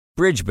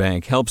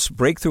Bridgebank helps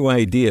breakthrough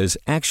ideas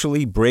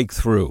actually break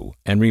through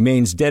and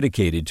remains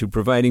dedicated to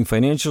providing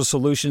financial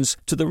solutions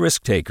to the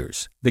risk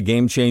takers, the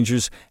game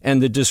changers, and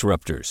the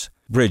disruptors.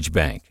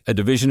 Bridgebank, a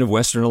division of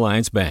Western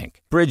Alliance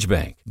Bank.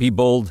 Bridgebank. Be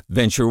bold,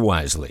 venture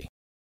wisely.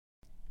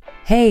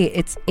 Hey,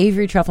 it's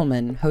Avery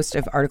Trufelman, host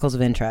of Articles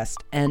of Interest,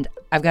 and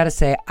I've got to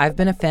say, I've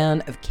been a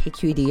fan of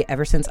KQED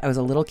ever since I was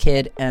a little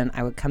kid, and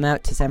I would come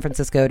out to San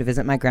Francisco to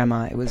visit my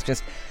grandma. It was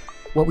just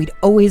what we'd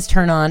always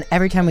turn on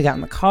every time we got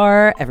in the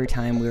car, every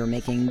time we were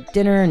making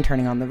dinner and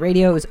turning on the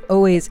radio. It was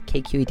always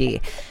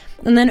KQED.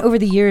 And then over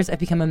the years, I've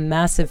become a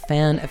massive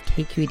fan of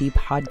KQED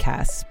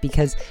podcasts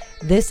because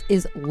this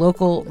is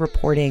local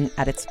reporting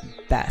at its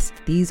best.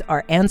 These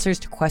are answers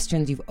to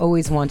questions you've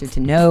always wanted to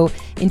know,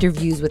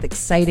 interviews with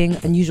exciting,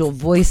 unusual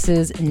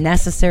voices,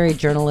 necessary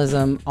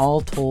journalism,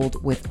 all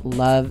told with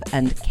love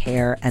and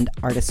care and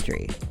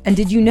artistry. And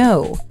did you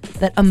know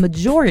that a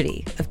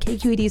majority of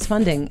KQED's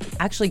funding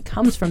actually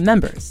comes from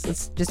members?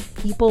 It's just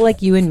people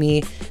like you and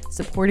me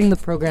supporting the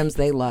programs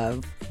they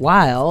love,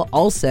 while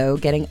also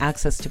getting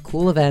access to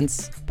cool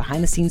events,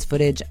 behind-the-scenes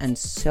footage, and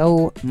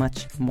so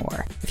much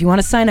more. If you want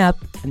to sign up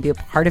and be a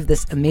part of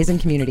this amazing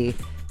community,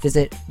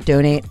 visit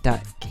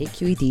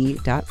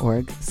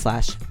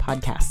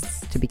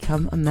donate.kqed.org/podcasts to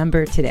become a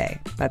member today.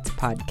 That's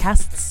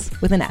podcasts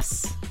with an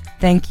S.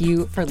 Thank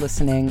you for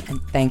listening, and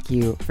thank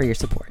you for your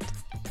support.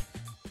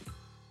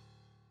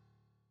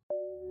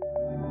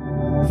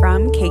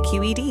 From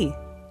KQED.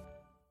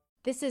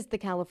 This is the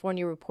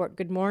California Report.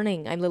 Good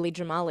morning. I'm Lily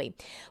Jamali.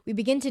 We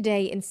begin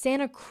today in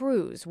Santa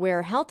Cruz,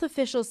 where health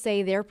officials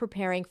say they're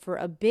preparing for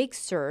a big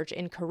surge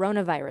in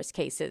coronavirus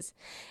cases.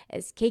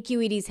 As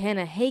KQED's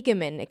Hannah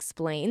Hageman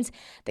explains,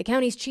 the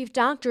county's chief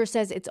doctor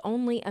says it's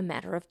only a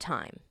matter of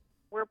time.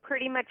 We're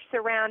pretty much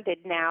surrounded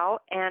now,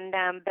 and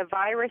the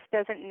virus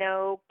doesn't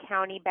know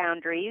county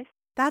boundaries.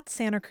 That's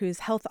Santa Cruz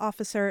Health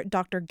Officer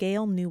Dr.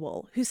 Gail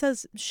Newell, who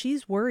says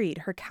she's worried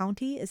her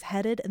county is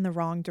headed in the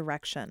wrong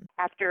direction.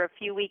 After a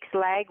few weeks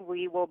lag,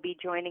 we will be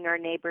joining our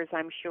neighbors,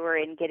 I'm sure,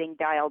 in getting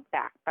dialed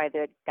back by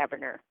the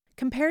governor.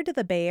 Compared to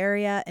the Bay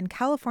Area and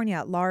California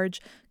at large,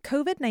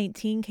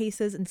 COVID-19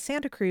 cases in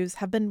Santa Cruz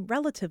have been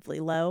relatively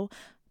low,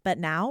 but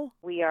now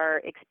we are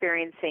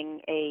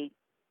experiencing a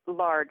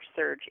large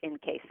surge in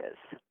cases.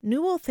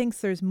 Newell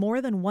thinks there's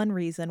more than one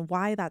reason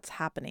why that's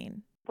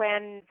happening.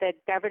 When the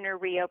governor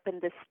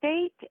reopened the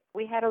state,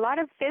 we had a lot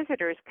of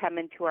visitors come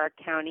into our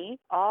county.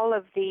 All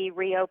of the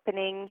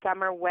reopening,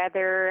 summer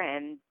weather,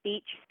 and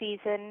beach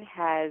season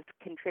has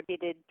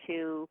contributed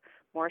to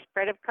more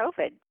spread of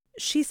COVID.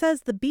 She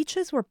says the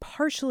beaches were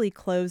partially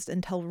closed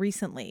until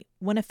recently,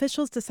 when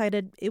officials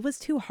decided it was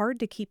too hard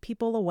to keep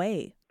people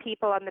away.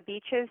 People on the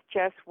beaches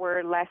just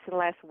were less and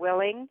less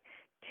willing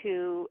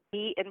to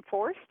be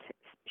enforced,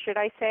 should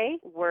I say,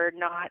 were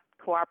not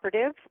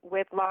cooperative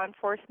with law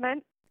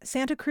enforcement.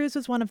 Santa Cruz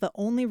was one of the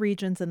only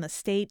regions in the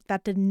state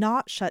that did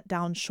not shut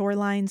down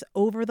shorelines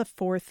over the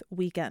 4th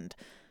weekend.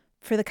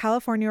 For the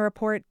California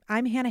Report,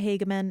 I'm Hannah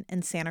Hageman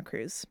in Santa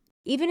Cruz.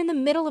 Even in the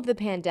middle of the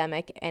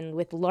pandemic and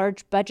with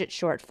large budget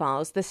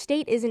shortfalls, the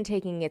state isn't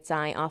taking its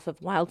eye off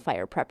of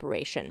wildfire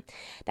preparation.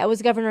 That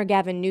was Governor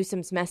Gavin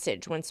Newsom's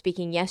message when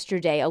speaking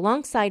yesterday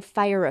alongside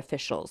fire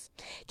officials.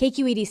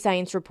 KQED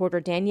science reporter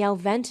Danielle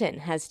Venton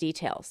has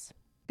details.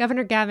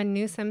 Governor Gavin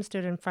Newsom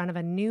stood in front of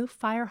a new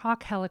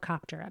Firehawk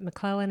helicopter at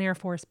McClellan Air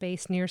Force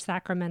Base near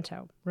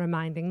Sacramento,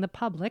 reminding the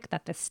public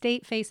that the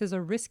state faces a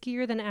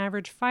riskier than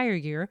average fire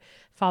year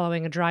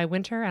following a dry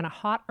winter and a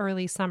hot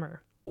early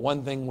summer.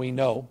 One thing we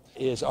know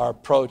is our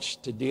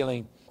approach to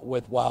dealing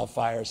with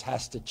wildfires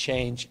has to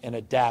change and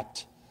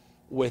adapt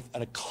with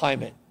a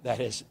climate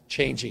that is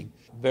changing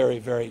very,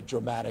 very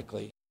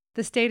dramatically.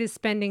 The state is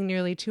spending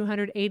nearly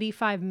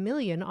 $285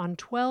 million on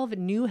 12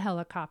 new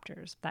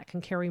helicopters that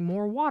can carry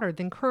more water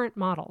than current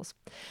models.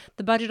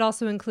 The budget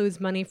also includes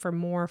money for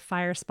more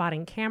fire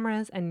spotting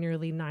cameras and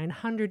nearly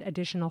 900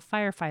 additional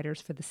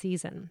firefighters for the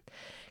season.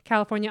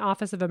 California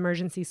Office of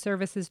Emergency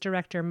Services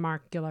Director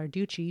Mark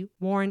Ghilarducci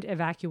warned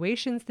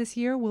evacuations this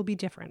year will be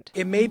different.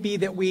 It may be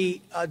that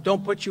we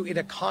don't put you in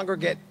a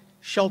congregate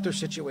shelter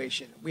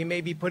situation. We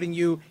may be putting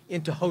you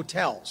into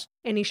hotels.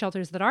 Any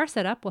shelters that are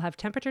set up will have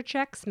temperature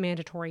checks,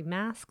 mandatory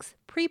masks,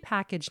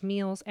 pre-packaged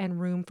meals, and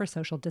room for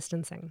social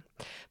distancing.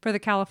 For the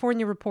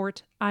California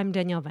Report, I'm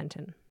Danielle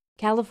Venton.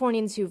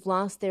 Californians who've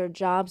lost their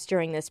jobs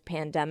during this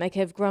pandemic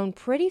have grown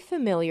pretty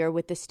familiar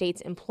with the state's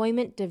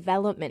Employment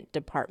Development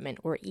Department,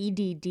 or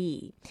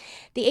EDD.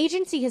 The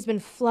agency has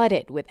been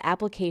flooded with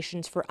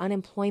applications for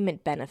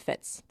unemployment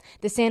benefits.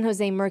 The San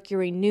Jose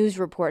Mercury News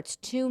reports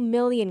 2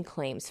 million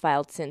claims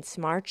filed since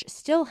March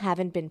still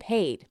haven't been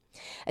paid.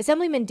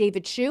 Assemblyman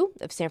David Hsu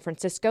of San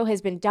Francisco has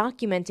been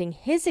documenting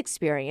his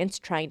experience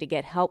trying to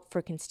get help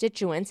for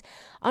constituents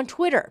on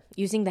Twitter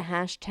using the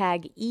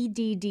hashtag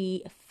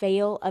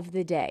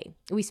EDDFailOfTheDay.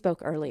 We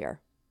spoke earlier.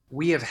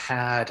 We have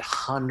had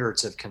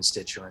hundreds of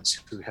constituents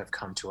who have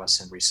come to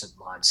us in recent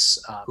months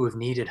who have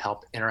needed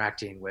help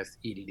interacting with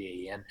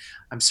EDD. And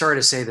I'm sorry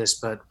to say this,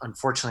 but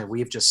unfortunately,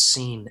 we've just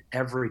seen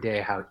every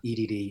day how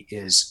EDD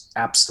is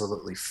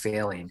absolutely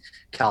failing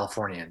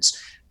Californians.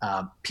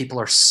 People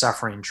are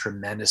suffering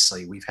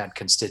tremendously. We've had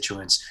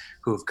constituents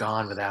who have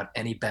gone without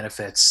any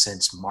benefits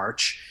since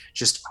March.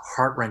 Just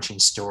heart-wrenching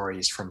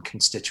stories from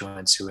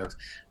constituents who have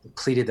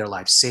depleted their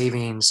life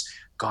savings,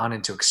 gone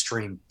into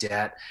extreme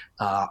debt,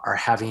 are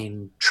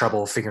having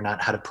trouble figuring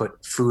out how to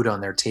put food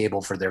on their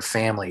table for their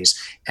families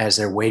as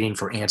they're waiting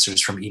for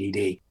answers from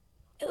EDD.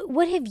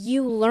 What have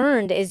you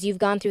learned as you've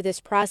gone through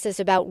this process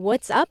about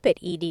what's up at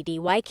EDD?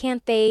 Why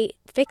can't they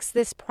fix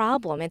this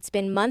problem? It's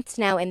been months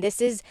now, and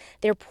this is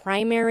their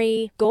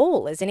primary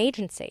goal as an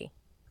agency.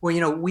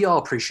 Well, we all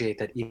appreciate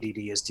that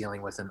EDD is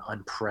dealing with an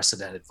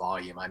unprecedented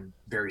volume. I'm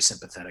very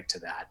sympathetic to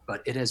that,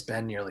 but it has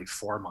been nearly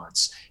 4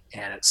 months.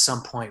 And at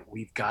some point,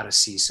 we've got to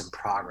see some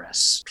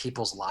progress.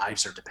 People's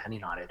lives are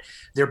depending on it.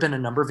 There have been a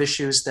number of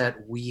issues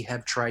that we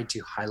have tried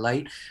to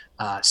highlight,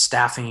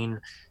 staffing,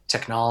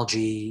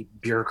 technology,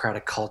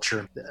 bureaucratic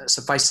culture.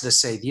 Suffice it to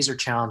say, these are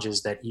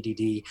challenges that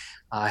EDD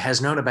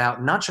has known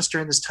about, not just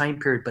during this time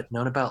period, but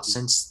known about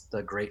since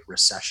the Great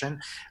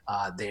Recession.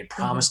 They had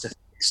promised to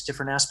fix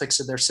different aspects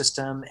of their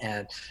system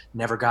and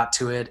never got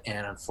to it.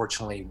 And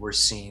unfortunately, we're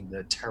seeing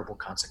the terrible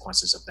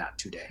consequences of that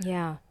today.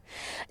 Yeah.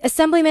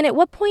 Assemblyman, at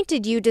what point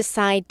did you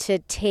decide to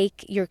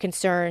take your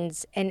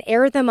concerns and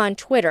air them on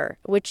Twitter,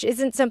 which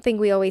isn't something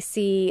we always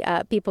see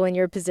people in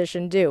your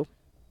position do?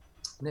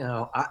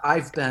 No,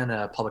 I've been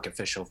a public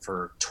official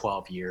for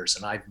 12 years,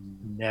 and I've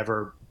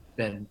never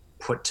been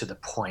put to the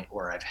point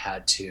where I've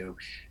had to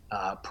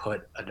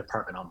put a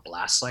department on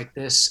blast like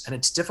this. And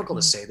it's difficult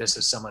to say this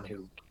as someone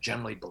who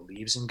generally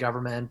believes in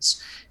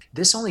government.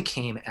 This only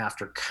came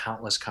after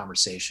countless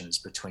conversations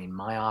between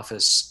my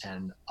office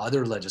and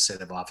other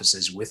legislative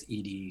offices with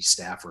ED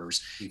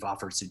staffers. We've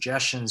offered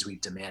suggestions,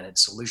 we've demanded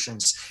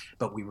solutions,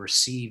 but we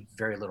received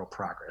very little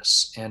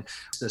progress. And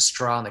the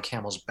straw on the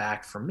camel's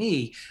back for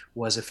me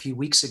was a few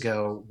weeks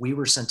ago, we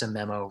were sent a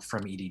memo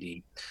from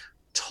EDD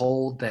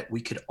told that we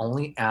could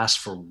only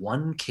ask for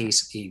one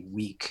case a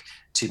week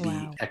to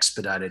be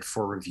expedited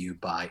for review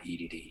by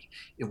EDD.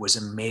 It was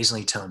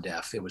amazingly tone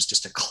deaf. It was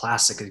just a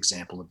classic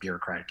example of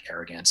bureaucratic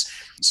arrogance.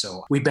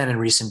 So we've been in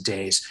recent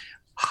days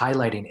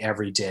highlighting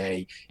every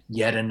day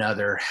yet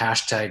another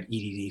hashtag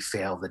EDD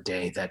fail the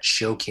day that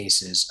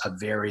showcases a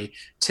very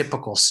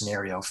typical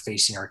scenario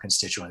facing our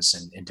constituents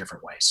in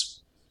different ways.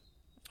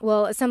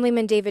 Well,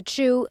 Assemblyman David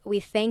Chiu, we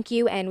thank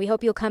you, and we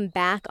hope you'll come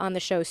back on the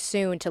show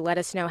soon to let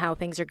us know how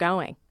things are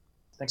going.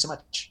 Thanks so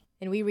much.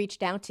 And we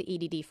reached out to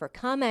EDD for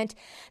comment.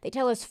 They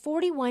tell us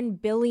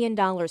 $41 billion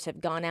have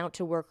gone out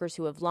to workers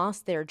who have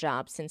lost their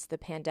jobs since the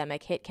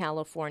pandemic hit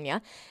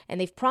California, and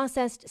they've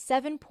processed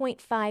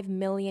 7.5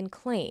 million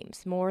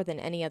claims, more than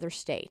any other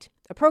state.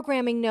 A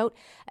programming note,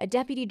 a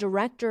deputy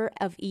director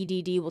of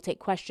EDD will take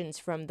questions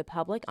from the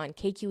public on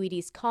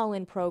KQED's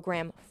call-in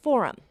program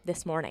Forum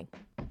this morning.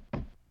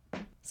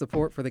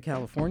 Support for the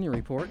California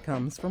Report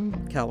comes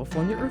from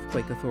California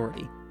Earthquake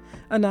Authority,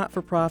 a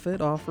not-for-profit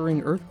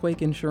offering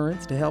earthquake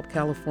insurance to help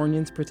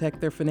Californians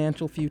protect their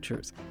financial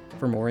futures.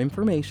 For more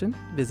information,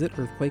 visit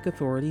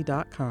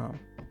earthquakeauthority.com.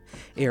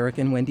 Eric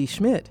and Wendy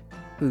Schmidt,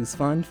 whose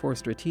Fund for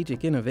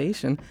Strategic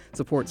Innovation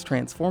supports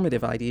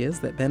transformative ideas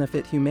that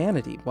benefit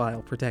humanity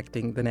while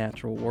protecting the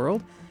natural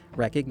world,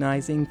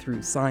 recognizing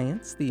through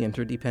science the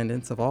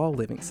interdependence of all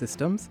living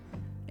systems.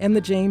 And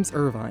the James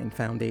Irvine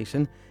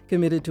Foundation,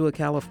 committed to a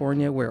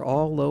California where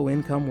all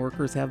low-income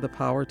workers have the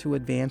power to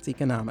advance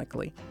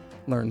economically.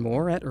 Learn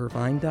more at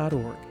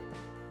irvine.org.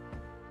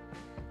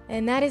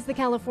 And that is the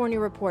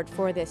California Report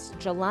for this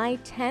July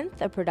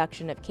 10th, a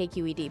production of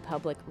KQED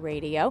Public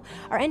Radio.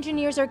 Our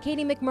engineers are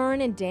Katie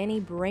McMurran and Danny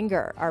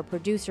Bringer. Our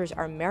producers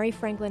are Mary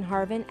Franklin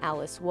Harvin,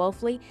 Alice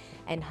Wolfley,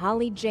 and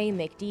Holly J.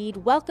 McDeed.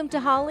 Welcome to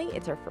Holly.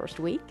 It's her first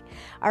week.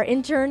 Our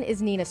intern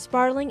is Nina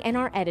Sparling, and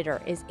our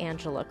editor is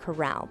Angela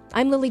Corral.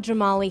 I'm Lily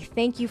Jamali.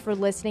 Thank you for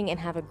listening,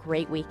 and have a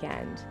great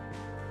weekend.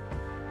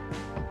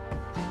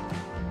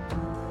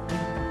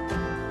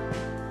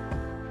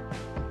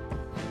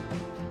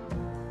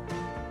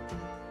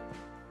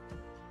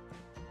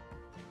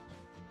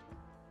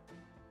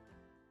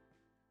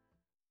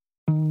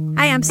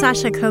 Hi, I'm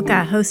Sasha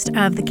Khokha, host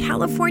of the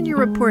California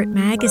Report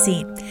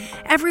magazine.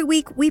 Every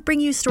week, we bring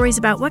you stories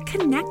about what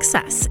connects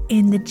us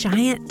in the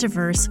giant,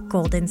 diverse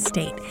Golden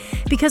State.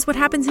 Because what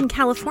happens in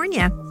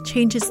California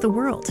changes the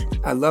world.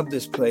 I love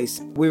this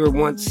place. We were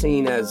once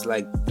seen as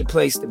like the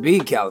place to be,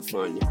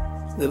 California.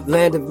 The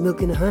land of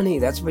milk and honey.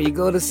 That's where you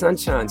go to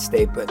Sunshine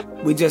State, but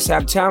we just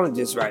have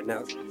challenges right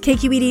now.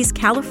 KQED's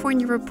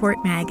California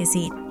Report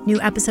magazine. New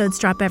episodes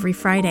drop every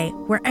Friday,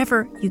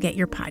 wherever you get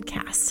your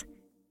podcasts.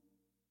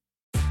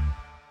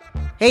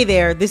 Hey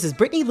there, this is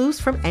Brittany Luce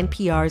from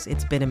NPR's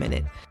It's Been a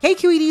Minute.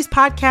 KQED's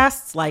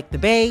podcasts like The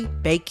Bay,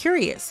 Bay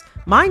Curious,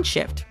 Mind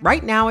Shift,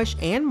 Right Nowish,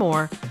 and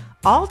more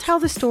all tell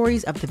the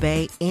stories of the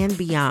Bay and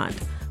beyond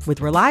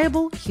with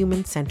reliable,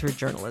 human-centered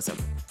journalism.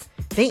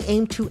 They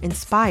aim to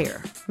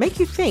inspire, make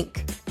you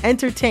think,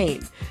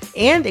 entertain,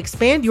 and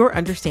expand your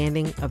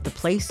understanding of the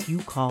place you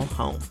call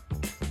home.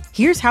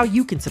 Here's how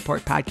you can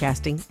support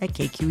podcasting at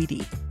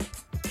KQED.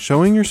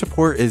 Showing your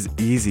support is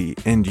easy,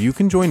 and you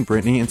can join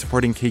Brittany in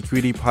supporting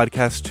KQED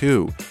Podcast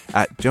too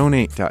at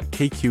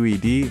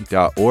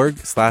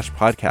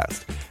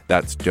donate.kqed.org/podcast.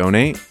 That's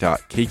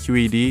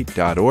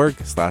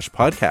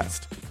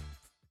donate.kqed.org/podcast.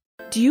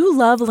 Do you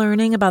love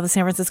learning about the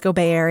San Francisco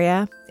Bay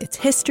Area? Its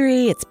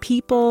history, its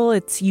people,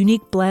 its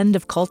unique blend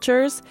of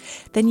cultures?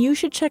 Then you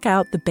should check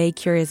out the Bay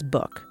Curious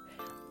book.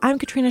 I'm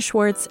Katrina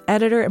Schwartz,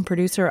 editor and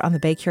producer on the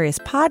Bay Curious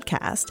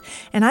podcast,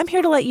 and I'm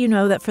here to let you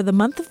know that for the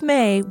month of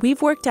May,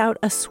 we've worked out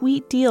a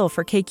sweet deal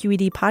for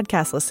KQED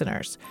podcast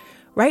listeners.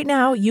 Right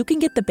now, you can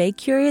get the Bay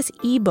Curious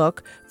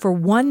ebook for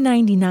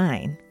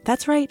 $1.99.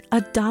 That's right,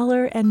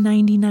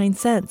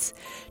 $1.99.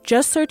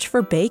 Just search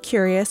for Bay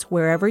Curious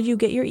wherever you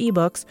get your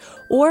ebooks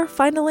or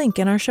find a link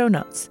in our show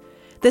notes.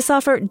 This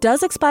offer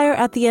does expire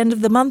at the end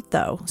of the month,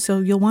 though, so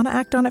you'll want to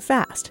act on it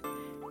fast.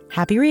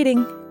 Happy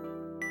reading!